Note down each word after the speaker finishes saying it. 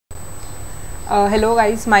Hello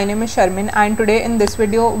guys, my name is Sharmin, and today in this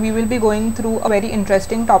video we will be going through a very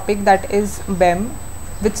interesting topic, that is BEM,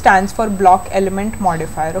 which stands for Block Element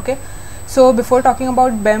Modifier. Okay, so before talking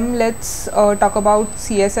about BEM, let's talk about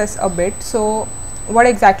CSS a bit. So what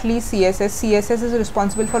exactly is CSS? CSS is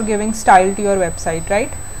responsible for giving style to your website, right?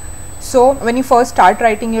 So when you first start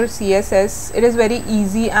writing your CSS, it is very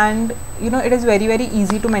easy, and it is very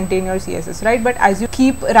easy to maintain your CSS, right? But as you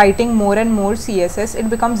keep writing more and more CSS, it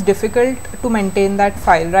becomes difficult to maintain that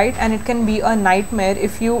file, right? And it can be a nightmare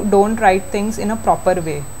if you don't write things in a proper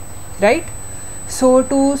way, right? So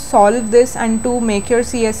to solve this and to make your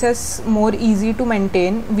CSS more easy to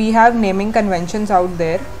maintain, we have naming conventions out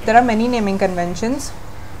there. There are many naming conventions,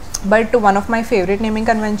 but one of my favorite naming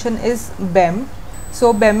convention is BEM.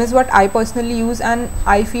 So BEM is what I personally use, and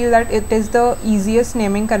I feel that it is the easiest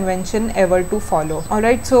naming convention ever to follow.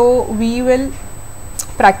 Alright, so we will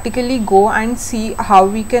practically go and see how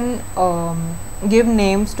we can give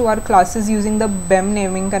names to our classes using the BEM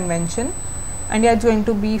naming convention, and yeah, it's going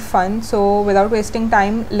to be fun. So without wasting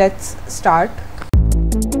time, let's start.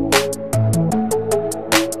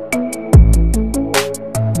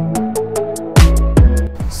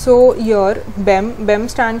 So here BEM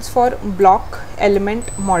stands for Block Element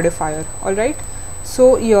Modifier. Alright,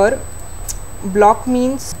 so here block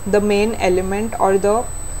means the main element or the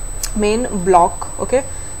main block. Okay,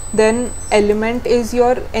 then element is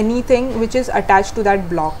your anything which is attached to that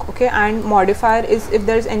block. Okay, and modifier is if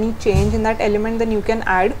there is any change in that element, then you can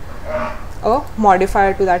add a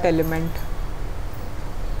modifier to that element.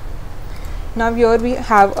 Now here we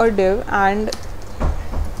have a div, and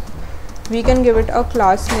we can give it a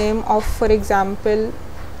class name of, for example,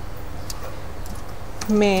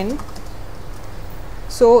 main.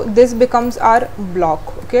 So this becomes our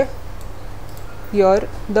block. Okay, here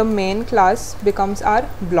the main class becomes our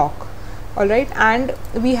block. Alright, and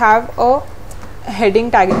we have a heading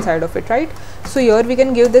tag inside of it, right? So here we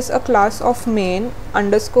can give this a class of main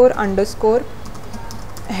underscore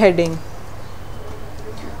heading.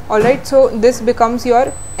 Alright, so this becomes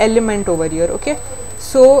your element over here. Okay,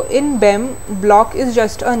 so in BEM, block is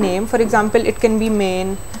just a name. For example, it can be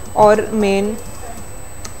main or main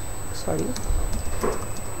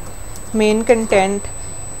content.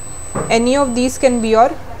 Any of these can be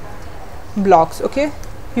your blocks. Okay,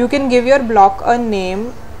 you can give your block a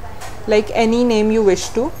name, like any name you wish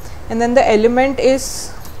to, and then the element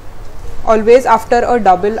is always after a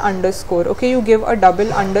double underscore. Okay, you give a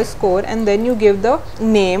double underscore, and then you give the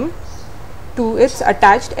name to its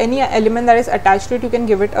attached, any element that is attached to it, you can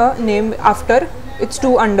give it a name after its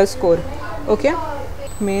two underscore. Okay,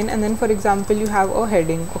 main, and then for example you have a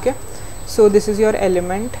heading. Okay, so this is your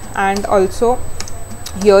element, and also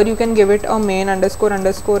here you can give it a main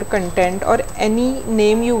underscore content, or any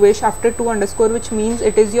name you wish after two underscore, which means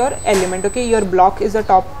it is your element. Okay, your block is the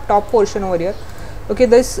top portion over here. Okay,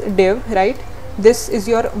 this div, right, this is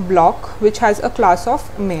your block which has a class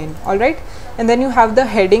of main. Alright, and then you have the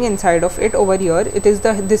heading inside of it over here.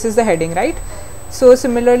 This is the heading, right? So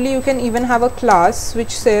similarly you can even have a class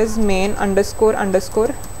which says main underscore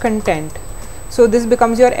content. So this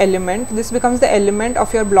becomes your element. This becomes the element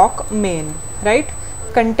of your block main, right?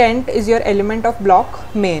 Content is your element of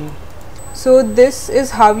block main. So this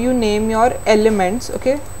is how you name your elements.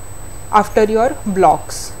 Okay, after your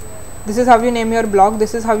blocks, this is how you name your block,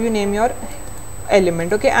 this is how you name your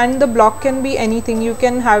element. Okay, and the block can be anything. You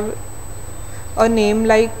can have a name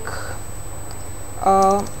like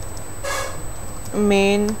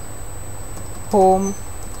main home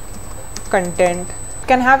content.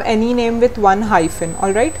 Can have any name with one hyphen.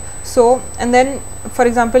 Alright, so and then for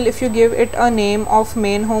example, if you give it a name of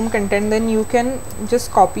main home content, then you can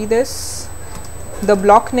just copy this, the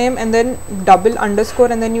block name, and then double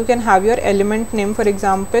underscore, and then you can have your element name, for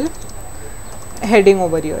example heading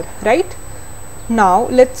over here, right? Now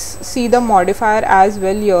let's see the modifier as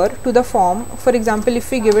well here to the form. For example,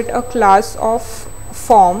 if we give it a class of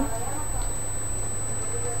form,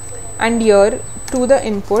 and here to the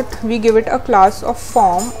input we give it a class of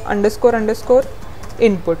form underscore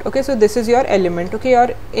input. Okay, so this is your element. Okay, your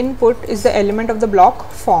input is the element of the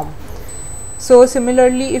block form. So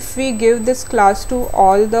similarly, if we give this class to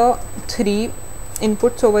all the three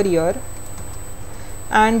inputs over here,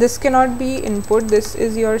 and this cannot be input, this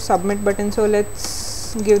is your submit button, so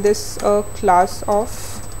let's give this a class of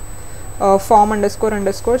form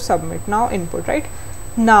underscore submit. Now input, right?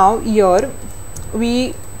 Now here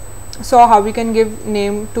we saw how we can give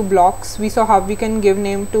name to blocks, we saw how we can give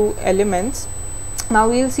name to elements. Now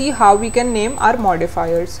we'll see how we can name our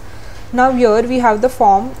modifiers. Now here we have the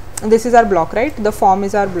form this is our block, right? The form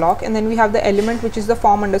is our block, and then we have the element, which is the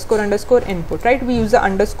form underscore underscore input, right? We use the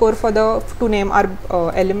underscore for to name our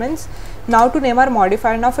elements. Now to name our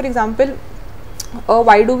modifier. Now for example,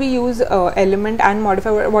 why do we use element and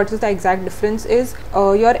modifier? What is the exact difference is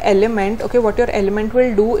your element, okay, what your element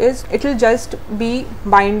will do is it will just be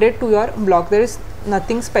binded to your block. There is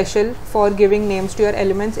nothing special for giving names to your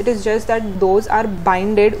elements. It is just that those are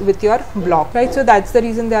binded with your block, right? So that's the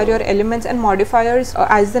reason they are your elements. And modifiers,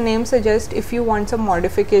 as the name suggests, if you want some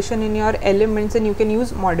modification in your elements, then you can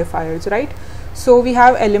use modifiers, right? So we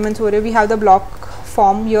have elements over here, we have the block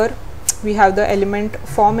form here, we have the element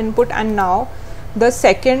form input, and now the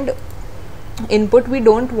second input, we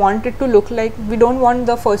don't want it to look like, we don't want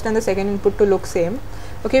the first and the second input to look same.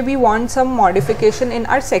 Okay, we want some modification in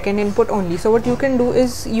our second input only. So what you can do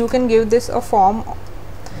is you can give this a form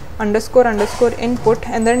underscore underscore input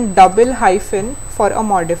and then double hyphen for a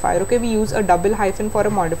modifier. Okay, we use a double hyphen for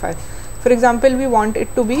a modifier. For example, we want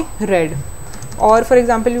it to be red, or for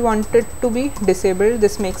example, we want it to be disabled.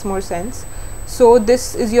 This makes more sense. So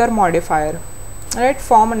this is your modifier, right?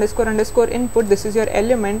 Form underscore underscore input, this is your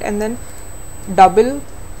element, and then double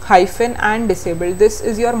hyphen and disabled, this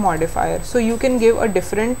is your modifier. So you can give a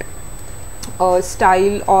different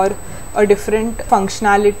style or a different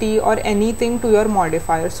functionality or anything to your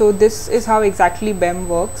modifier. So this is how exactly BEM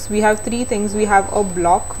works. We have three things: we have a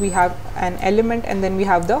block, we have an element, and then we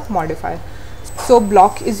have the modifier. So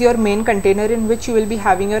block is your main container in which you will be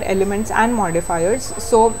having your elements and modifiers.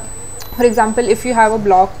 So for example, if you have a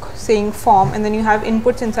block saying form and then you have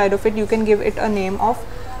inputs inside of it, you can give it a name of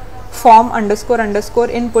form underscore underscore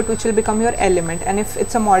input, which will become your element. And if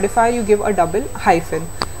it's a modifier, you give a double hyphen.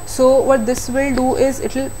 So what this will do is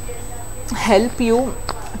it will help you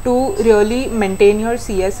to really maintain your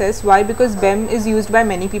CSS. Why? Because BEM is used by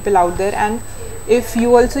many people out there, and if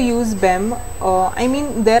you also use BEM, I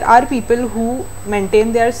mean, there are people who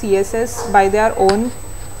maintain their CSS by their own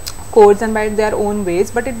codes and by their own ways,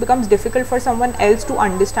 but it becomes difficult for someone else to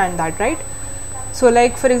understand that, right? So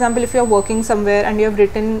like for example, if you are working somewhere and you have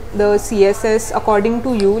written the CSS according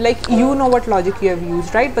to you, like you know what logic you have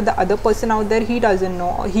used, right? But the other person out there, he doesn't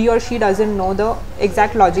know, he or she doesn't know the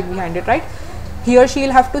exact logic behind it, right? He or she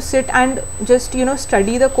will have to sit and just, you know,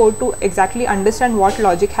 study the code to exactly understand what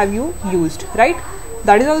logic have you used, right?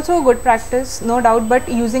 That is also a good practice, no doubt, but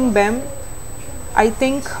using BEM, I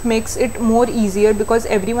think, makes it more easier because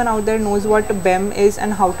everyone out there knows what BEM is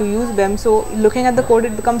and how to use BEM. So looking at the code,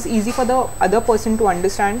 it becomes easy for the other person to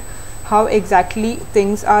understand how exactly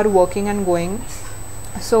things are working and going.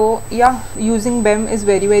 So yeah, using BEM is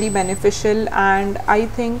very, very beneficial, and I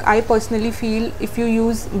think, I personally feel, if you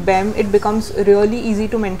use BEM, it becomes really easy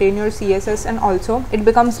to maintain your CSS, and also it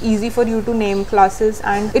becomes easy for you to name classes,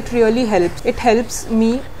 and it really helps. It helps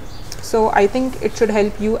me. So I think it should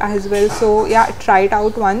help you as well. So yeah, try it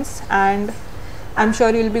out once and I'm sure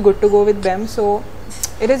you'll be good to go with BEM. So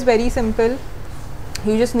it is very simple.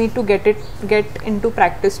 You just need to get into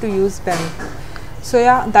practice to use BEM. So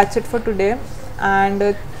yeah, that's it for today,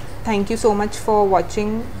 and thank you so much for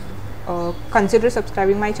watching. Consider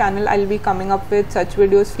subscribing my channel. I'll be coming up with such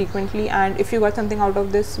videos frequently, and if you got something out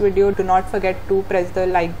of this video, do not forget to press the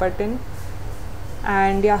like button.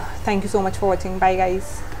 And yeah, thank you so much for watching. Bye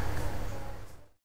guys.